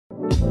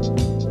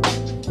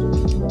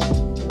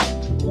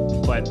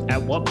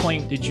at what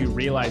point did you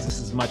realize this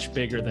is much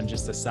bigger than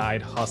just a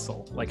side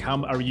hustle? Like,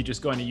 how are you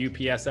just going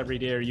to UPS every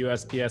day or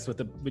USPS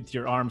with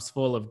your arms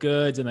full of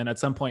goods, and then at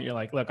some point you're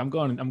like, look, I'm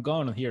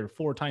going here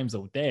 4 times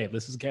a day.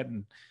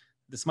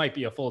 This might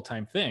be a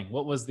full-time thing.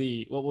 What was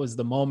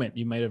the moment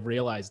you might have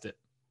realized it?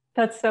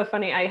 That's so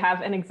funny. I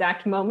have an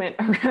exact moment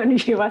around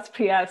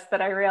USPS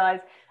that I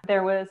realized.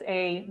 There was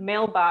a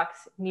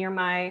mailbox near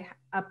my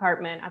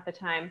apartment at the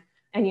time.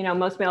 And, you know,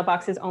 most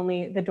mailboxes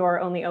the door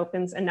only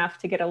opens enough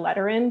to get a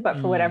letter in. But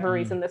for whatever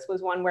reason, this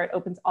was one where it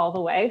opens all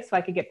the way so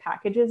I could get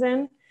packages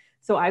in.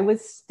 So I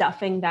was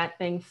stuffing that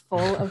thing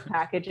full of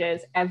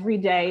packages every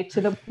day,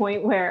 to the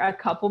point where a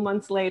couple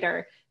months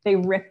later, they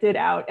ripped it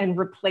out and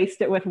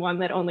replaced it with one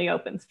that only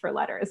opens for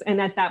letters.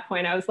 And at that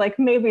point, I was like,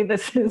 maybe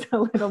this is a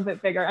little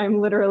bit bigger. I'm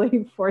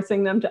literally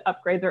forcing them to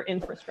upgrade their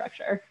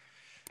infrastructure.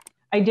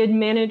 I did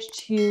manage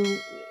to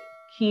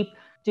keep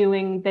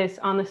doing this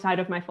on the side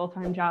of my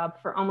full-time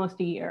job for almost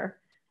a year.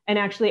 And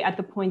actually, at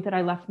the point that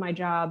I left my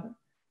job,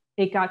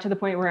 it got to the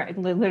point where I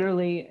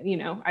literally, you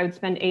know, I would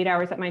spend 8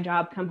 hours at my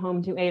job, come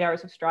home, do 8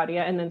 hours of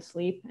Stratia, and then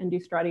sleep and do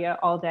Stratia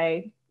all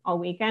day, all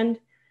weekend.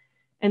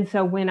 And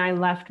so when I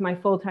left my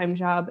full-time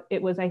job,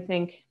 it was, I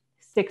think,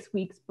 6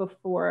 weeks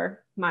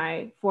before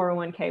my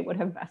 401k would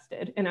have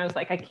vested. And I was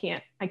like, I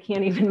can't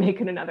even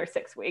make it another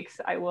 6 weeks.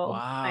 Wow.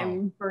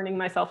 I'm burning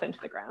myself into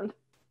the ground.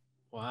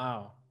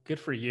 Wow. Good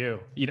for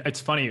you. You know,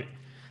 it's funny.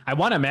 I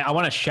want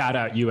to shout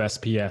out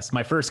USPS.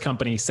 My first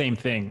company, same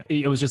thing.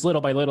 It was just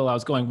little by little. I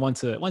was going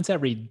once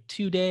every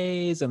 2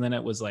 days, and then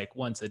it was like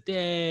once a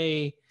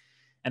day.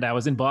 And I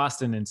was in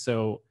Boston, and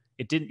so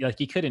it didn't, like,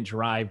 you couldn't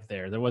drive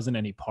there. There wasn't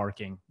any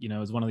parking. You know,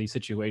 it was one of these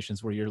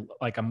situations where you're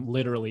like, I'm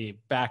literally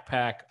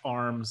backpack,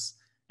 arms,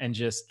 and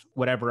just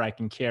whatever I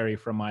can carry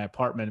from my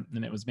apartment.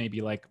 And it was maybe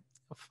like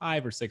a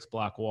 5 or 6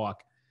 block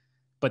walk.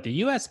 But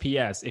the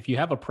USPS, if you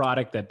have a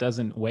product that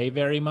doesn't weigh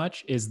very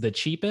much, is the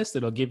cheapest.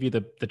 It'll give you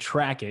the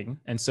tracking.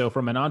 And so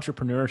from an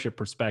entrepreneurship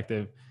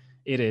perspective,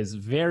 it is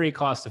very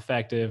cost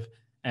effective.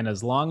 And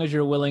as long as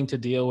you're willing to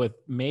deal with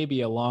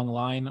maybe a long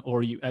line,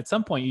 or you at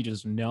some point you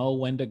just know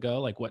when to go,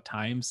 like what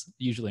times,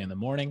 usually in the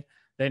morning,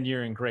 then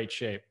you're in great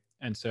shape.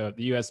 And so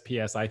the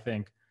USPS, I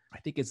think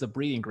it's a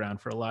breeding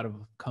ground for a lot of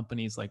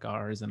companies like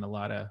ours and a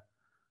lot of,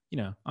 you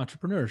know,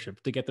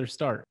 entrepreneurship to get their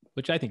start,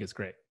 which I think is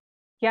great.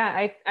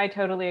 Yeah, I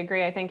totally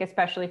agree. I think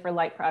especially for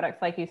light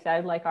products, like you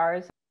said, like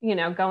ours, you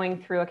know,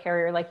 going through a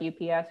carrier like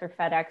UPS or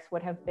FedEx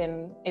would have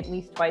been at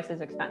least twice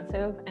as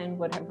expensive and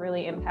would have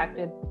really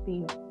impacted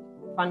the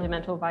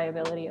fundamental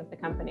viability of the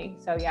company.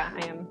 So yeah,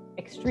 I am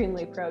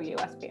extremely pro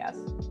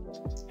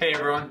USPS. Hey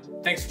everyone,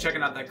 thanks for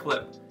checking out that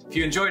clip. If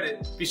you enjoyed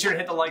it, be sure to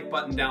hit the like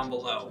button down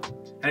below.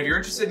 And if you're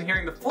interested in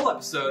hearing the full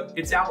episode,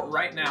 it's out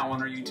right now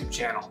on our YouTube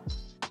channel.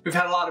 We've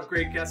had a lot of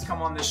great guests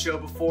come on this show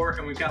before,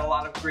 and we've got a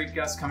lot of great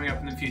guests coming up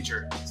in the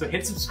future. So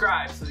hit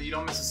subscribe so that you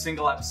don't miss a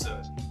single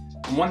episode.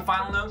 And one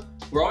final note,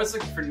 we're always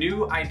looking for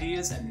new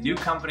ideas and new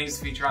companies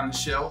to feature on the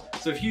show.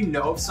 So if you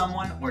know of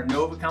someone or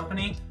know of a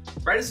company,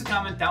 write us a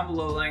comment down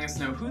below letting us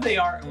know who they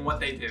are and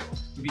what they do.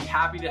 We'd be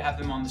happy to have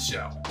them on the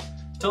show.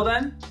 Till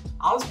then,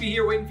 I'll just be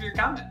here waiting for your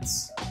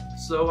comments.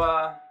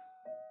 So,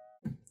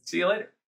 see you later.